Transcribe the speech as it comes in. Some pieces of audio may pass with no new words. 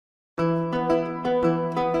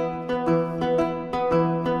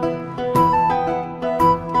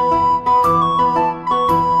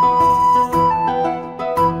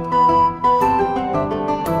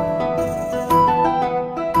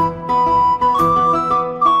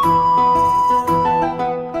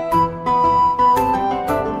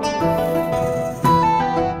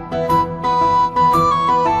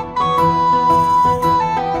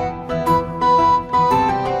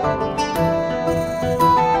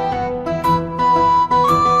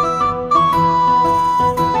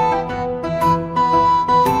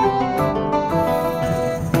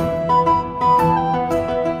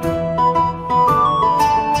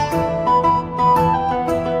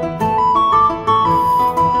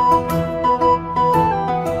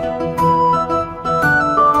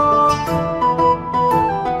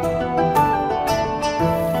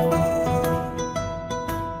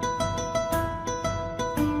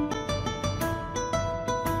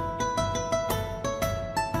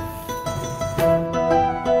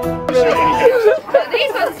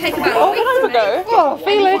These ones take about a week to make. Oh,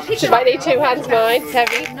 feel it. She might need 2 hands, mine. It's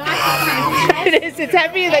heavy. It is. It's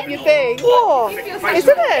heavier than you think. Oh,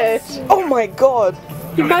 Isn't it? oh my god.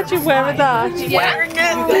 Imagine wearing that. Yeah.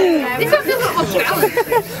 This one feels like balance.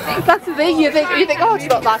 That's the thing. You think, oh, it's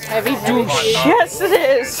not that heavy. Yes, it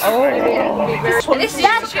is. This is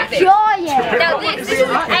giant. Now this is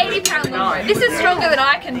 80-pound long. This is stronger than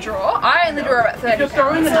I can draw. I only draw about 30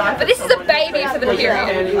 pounds. But this is a baby for the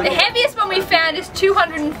period. The heaviest one we found is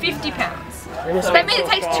 250 pounds. So that means it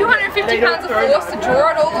takes 250 pounds of force to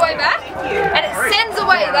draw it all the way back, and it sends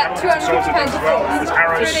away that 250 pounds of force through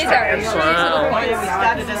these arrows, these little points.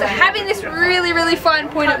 So having this really, really fine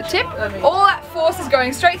point at the tip, all that force is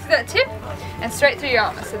going straight through that tip and straight through your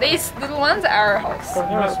armour. So these little ones are arrow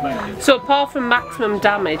holes. So apart from maximum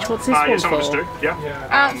damage, what's this one some of us for? do,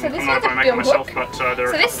 yeah. So this I'm not one's a going to make it bill myself, hook. but So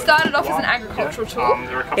this started off as an agricultural tool.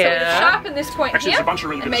 there are a couple So we Yeah. sharpened this point Actually, here it's a bunch of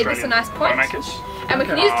really and good made this a Australian nice point. makers. And we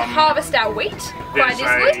can use it to harvest our wheat quite There's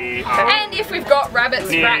easily. a, And if we've got rabbits,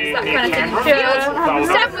 rats, that kind of thing in the field,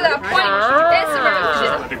 stab with our point, there's some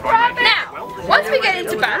rabbit shit. Now, once we get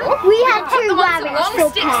into battle, we have put them on some long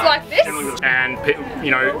sticks like this. And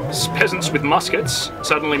you know, peasants with muskets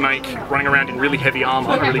suddenly make running around in really heavy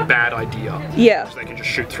armour a really bad idea. Yeah. Because they can just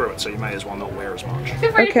shoot through it, so you may as well not wear as much.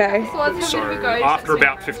 Okay. So after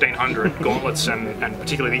about 1500, gauntlets and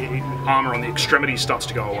particularly the armour on the extremities starts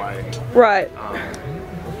to go away. Right.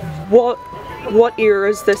 What era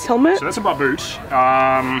is this helmet? So that's a barboot.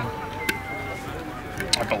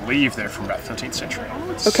 I believe they're from about 13th century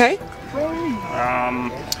onwards. Okay.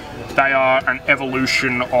 They are an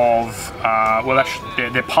evolution of, well, actually,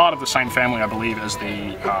 they're part of the same family, I believe, as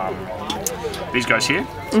the these guys here,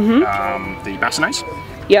 the bassinets.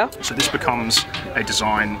 Yeah. So this becomes a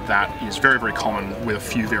design that is very, very common with a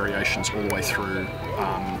few variations all the way through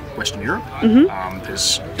Western Europe.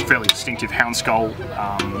 There's fairly distinctive hound skull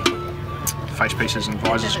face pieces and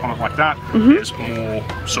visors on it like that. There's more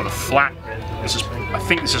sort of flat. This is, I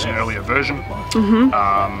think this is an earlier version. You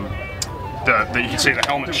can see the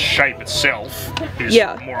helmet shape itself is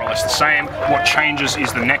more or less the same. What changes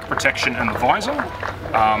is the neck protection and the visor.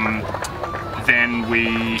 Then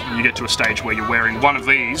you get to a stage where you're wearing one of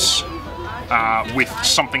these with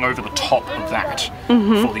something over the top of that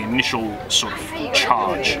for the initial sort of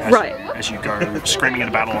charge as you go screaming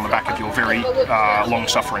into battle on the back of your very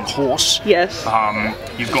long-suffering horse. Yes.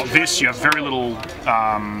 You've got this, you have very little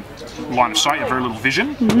line of sight, you have very little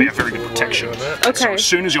vision, but you have very good protection. Okay. So as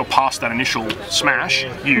soon as you're past that initial smash,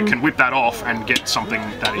 you can whip that off and get something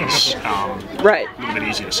that is a little bit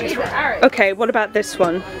easier to see through. Okay, what about this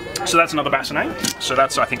one? So that's another bassinet. So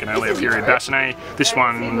that's, I think, an earlier period bassinet. This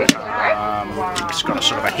one, it's got a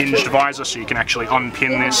sort of a hinged visor, so you can actually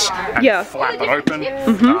unpin this and flap it open.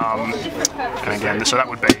 And again, so that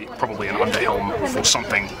would be probably an underhelm for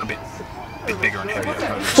something a bit bigger and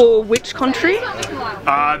heavier. For which country?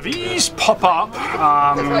 These pop up.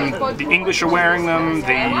 The English are wearing them.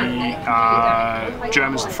 The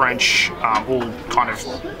Germans, the French, all kind of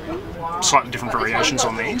slightly different variations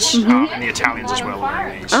on these, and the Italians as well are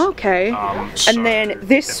wearing these. Okay. So and then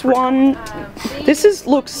this one,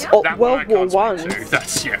 looks World War One.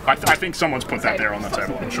 That's I think someone's put that there on the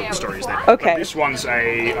table. I'm sure the story is there. Okay. But this one's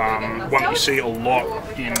a one that you see a lot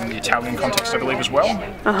in the Italian context, I believe, as well.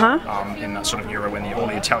 In that sort of era when all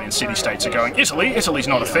the Italian city-states are going, Italy's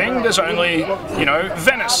not a thing. There's only, you know,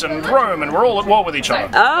 Venice and Rome, and we're all at war with each other.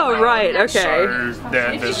 Oh right. Okay. So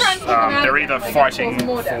they're either fighting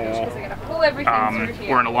for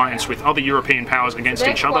or an alliance with other European powers against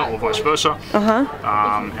each other, or vice versa.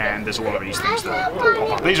 And there's a lot of these things that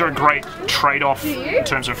pop up. These are a great trade-off in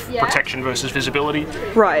terms of protection versus visibility.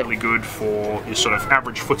 Right. Really good for your sort of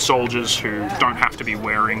average foot soldiers who don't have to be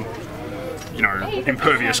wearing, you know,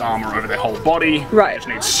 impervious armor over their whole body. Right. They just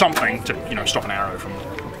need something to, you know, stop an arrow from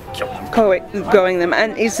killing them. Going them.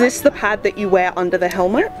 And is this the pad that you wear under the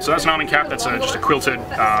helmet? So that's an arming cap. That's just a quilted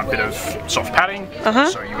bit of soft padding.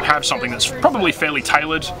 So you would have something that's probably fairly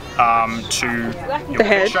tailored to your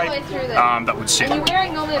head shape that would sit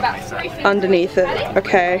underneath it.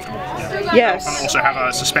 Okay. Yes. And also have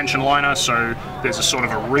a suspension liner. So there's a sort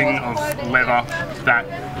of a ring of leather that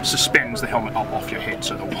suspends the helmet up off your head,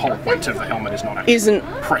 so the whole weight of the helmet is not actually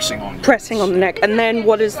pressing on the neck. And then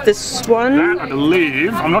what is this one? That, I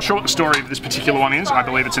believe, I'm not sure what the story of this particular one is. I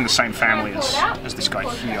believe it's in the same family as this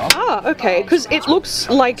guy here. Ah, okay, because it looks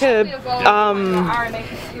like a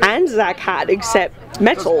Anzac hat, except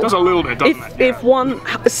metal. It does a little bit, doesn't it? If one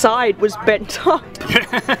side was bent up.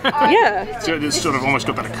 Yeah. So it's sort of almost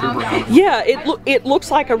got that akubra on it. Yeah, it looks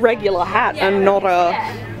like a regular hat and not a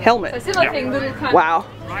helmet. So similar thing, little kind Wow.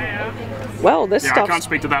 Well, this Yeah, I stuff. can't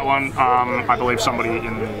speak to that one. I believe somebody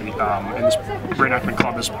in this reenactment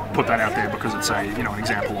club has put that out there because it's a an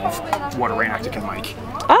example of what a reenactor can make.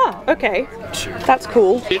 Ah, okay. That's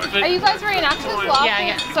cool. Are you guys re-enactors? Well,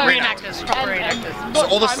 Yeah. So Reenactors, proper reenactors. What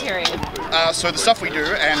all the time period? So the stuff we do,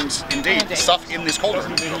 and indeed the stuff in this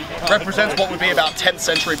cauldron, represents what would be about 10th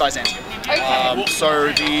century Byzantium. Okay.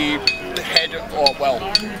 So the head, or well,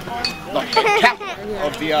 not head, cap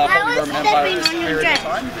of the Holy Roman Empire at this period of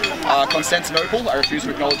time. Constantinople, I refuse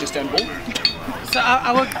to acknowledge Istanbul. So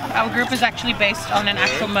our group is actually based on an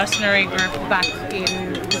actual mercenary group back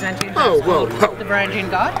in Byzantium. The Varangian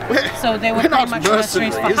Guard. So they were pretty much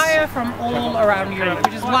mercenaries for hire from all around Europe,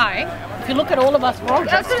 which is why, if you look at all of us, we're all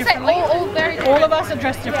dressed differently. All of us are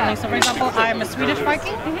dressed differently. So for example, I'm a Swedish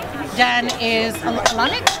Viking. Dan is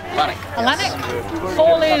Alanic.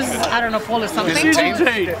 Paul is, I don't know, Paul is something.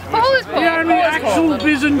 Byzantine. Paul is Paul. The only actual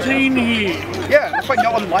Byzantine here. Yeah, that's why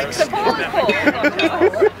no one likes it. Paul is Paul.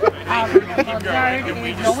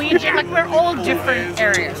 Norwegian, like we're all different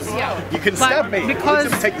areas. You can stab me. Because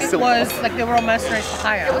Take the it silver. was like they were all mercenaries for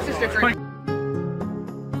hire. It was just different.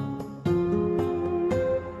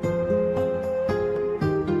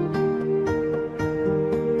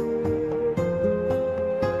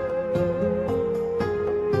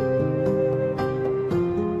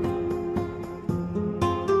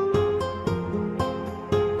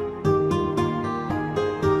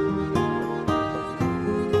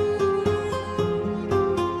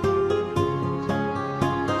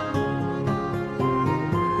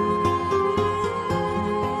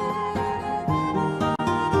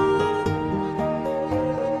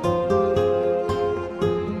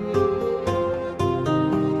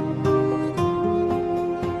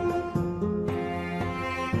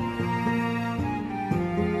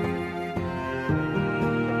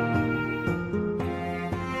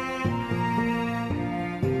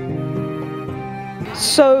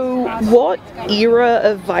 So, what era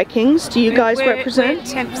of Vikings do you guys represent?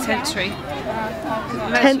 We're 10th century.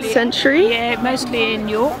 10th century? Yeah, mostly in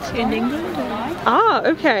York, in England. Ah,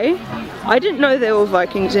 okay. I didn't know there were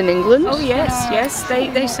Vikings in England. Oh yes,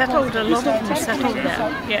 they settled, a lot of them settled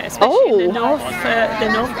there. Yeah, especially in the north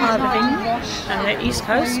part of England and the east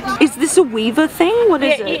coast. Is this a weaver thing? What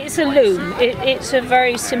is it? It's a loom. It's a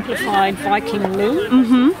very simplified Viking loom.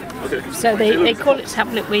 Mm-hmm. So they call it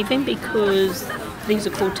tablet weaving because these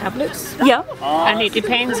are called tablets. Yeah. And it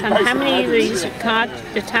depends on how many of these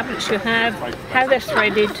the tablets you have, how they're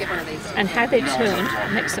threaded, and how they're turned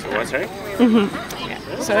makes the pattern. Mm-hmm. Yeah.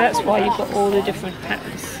 So that's why you've got all the different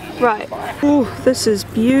patterns. Right. Oh, this is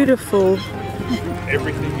beautiful.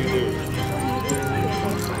 Everything you do.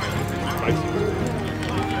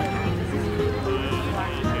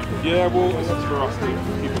 Yeah, well, this is for us to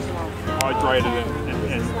keep us hydrated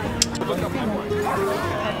and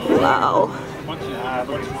Wow. once you have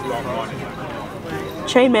it,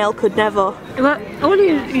 Chainmail could never. Well, all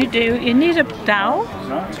you do, you need a dowel,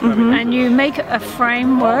 and you make a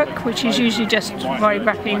framework, which is usually just by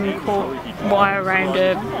wrapping wire around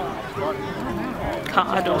a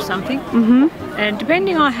card or something. And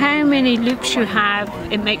depending on how many loops you have,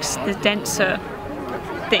 it makes the denser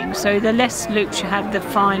thing. So the less loops you have, the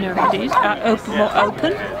finer it is, more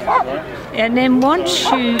open. And then once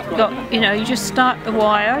you got, you just start the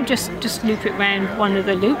wire, just loop it around one of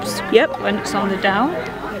the loops. Yep. When it's on the dowel,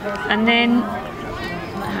 and then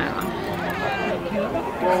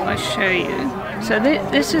I'll show you. So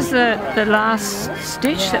this is the last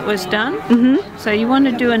stitch that was done. So you want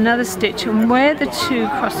to do another stitch, and where the two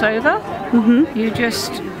cross over, you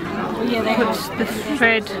just put the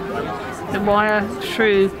thread, the wire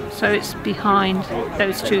through, so it's behind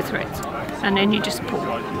those two threads, and then you just pull.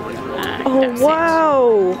 Oh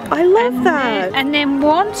wow! I love that. And then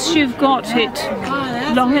once you've got it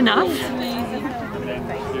long enough,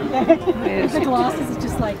 The glasses is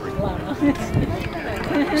just like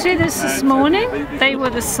see this morning, they were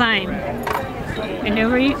the same. And the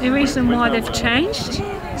reason why they've changed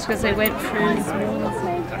is because they went through,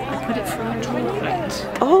 they put it through a draw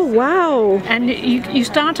plate. Oh wow! And you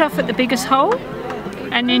start off at the biggest hole,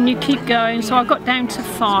 and then you keep going. So I got down to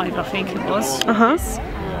 5, I think it was.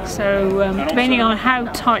 So depending on how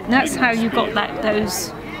tight, and that's how you got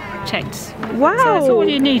those checked. Wow! So that's all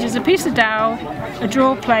you need is a piece of dowel, a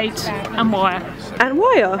draw plate, and wire. And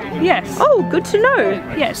wire? Yes. Oh, good to know.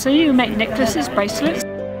 Yeah, so you make necklaces, bracelets.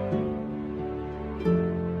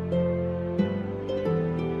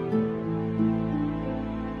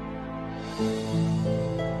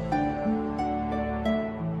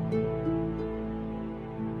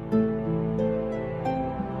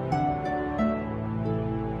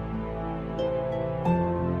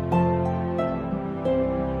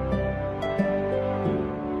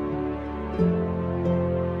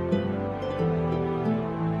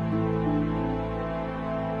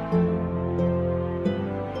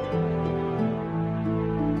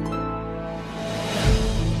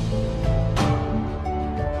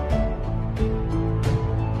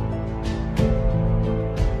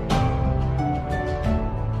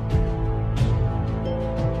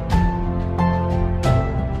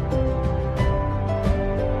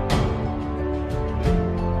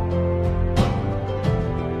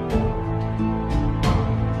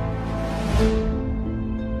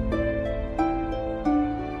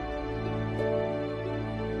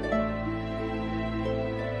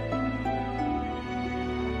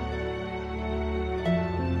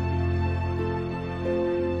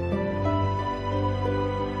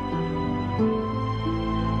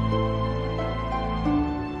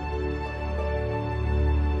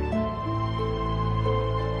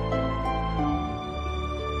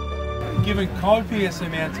 given copious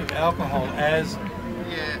amounts of alcohol as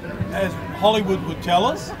Hollywood would tell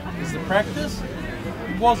us is the practice.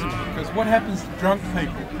 It wasn't, because what happens to drunk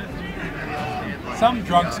people? Some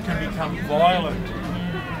drunks can become violent.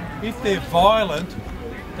 If they're violent,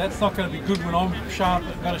 that's not going to be good when I'm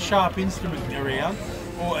got a sharp instrument around,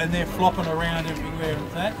 and they're flopping around everywhere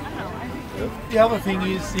and that. The other thing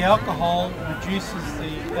is the alcohol reduces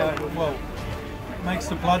the, makes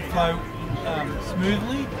the blood flow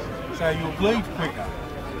smoothly, so you'll bleed quicker.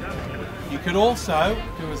 You could also,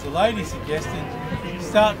 do as the lady suggested,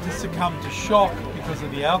 start to succumb to shock because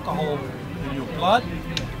of the alcohol in your blood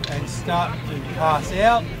and start to pass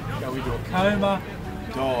out, go into a coma,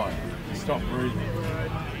 die, stop breathing.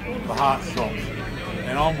 The heart stops.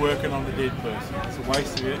 And I'm working on the dead person. It's a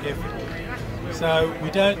waste of effort. So we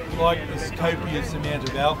don't like this copious amount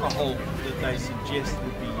of alcohol that they suggest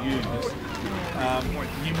would be used.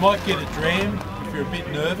 You might get a dram if you're a bit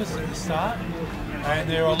nervous at the start. And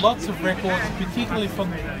there are lots of records, particularly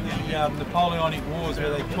from the Napoleonic Wars,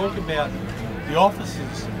 where they talk about the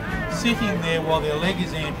officers sitting there while their leg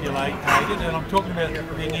is amputated, and I'm talking about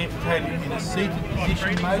being amputated in a seated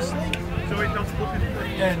position mostly,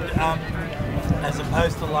 and as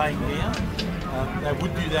opposed to laying down. They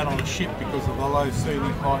would do that on a ship because of the low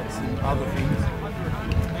ceiling heights and other things.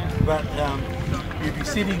 But you'd be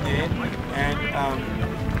sitting there, and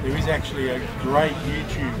there is actually a great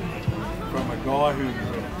YouTube from a guy who's a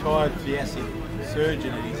retired thoracic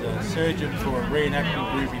surgeon, and he's a surgeon for a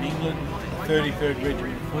re-enactment group in England, the 33rd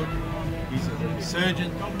Regiment Foot. He's a surgeon,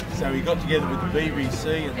 so he got together with the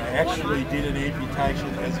BBC and they actually did an amputation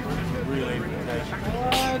as if it was a real amputation.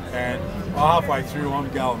 And halfway through I'm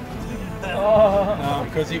going,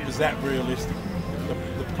 because it was that realistic.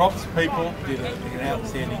 The props people did an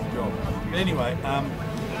outstanding job. But anyway,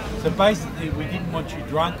 so basically we didn't want you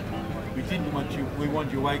drunk, we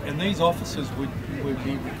want you awake, and these officers would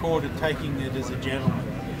be recorded taking it as a gentleman,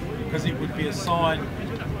 because it would be a sign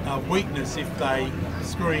of weakness if they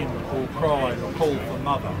screamed or cried or called for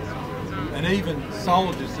mother. And even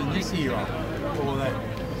soldiers in this era, or that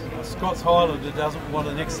a Scots Highlander doesn't want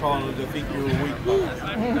an ex-Highlander to think you're a weak mother.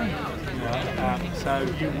 So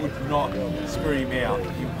you would not scream out,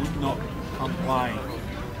 you would not complain,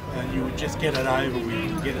 and you would just get it over with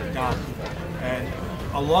and get it done. And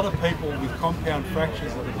a lot of people with compound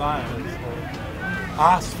fractures of the bones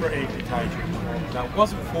asked for amputation. Now, it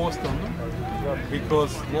wasn't forced on them,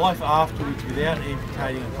 because life afterwards without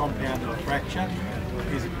amputating a compounded fracture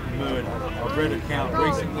is murder. I've read an account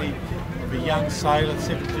recently of a young sailor,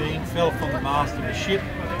 17, fell from the mast of a ship,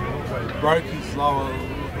 broke his lower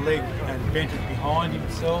leg and bent it behind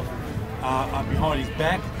himself, behind his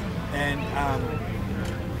back, and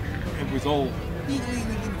it was all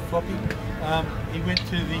floppy. He went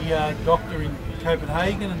to the doctor in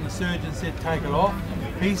Copenhagen and the surgeon said take it off.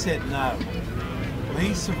 He said no. Well,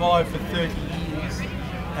 he survived for 30 years,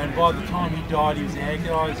 and by the time he died he was in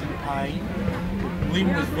agonising pain. The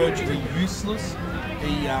limb was virtually useless.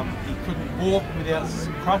 He couldn't walk without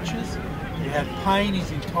crutches. He had pain his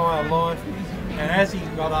entire life, and as he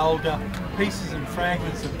got older, pieces and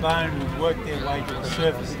fragments of bone would work their way to the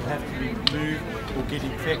surface and have to be removed or get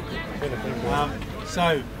infected.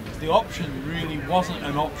 So the option really wasn't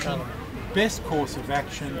an option. Best course of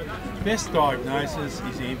action, best diagnosis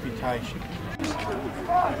is amputation.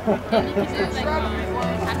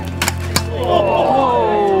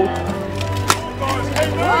 Guys,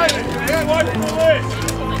 keep moving! Get away from the list!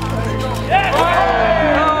 Yeah!